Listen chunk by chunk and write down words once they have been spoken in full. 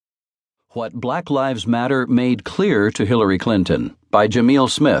What Black Lives Matter Made Clear to Hillary Clinton by Jamil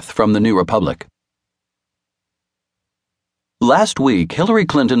Smith from the New Republic. Last week, Hillary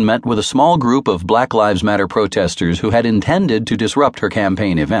Clinton met with a small group of Black Lives Matter protesters who had intended to disrupt her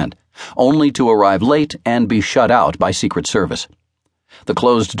campaign event, only to arrive late and be shut out by Secret Service. The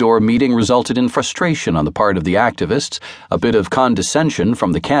closed-door meeting resulted in frustration on the part of the activists, a bit of condescension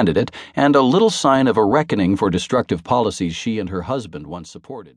from the candidate, and a little sign of a reckoning for destructive policies she and her husband once supported.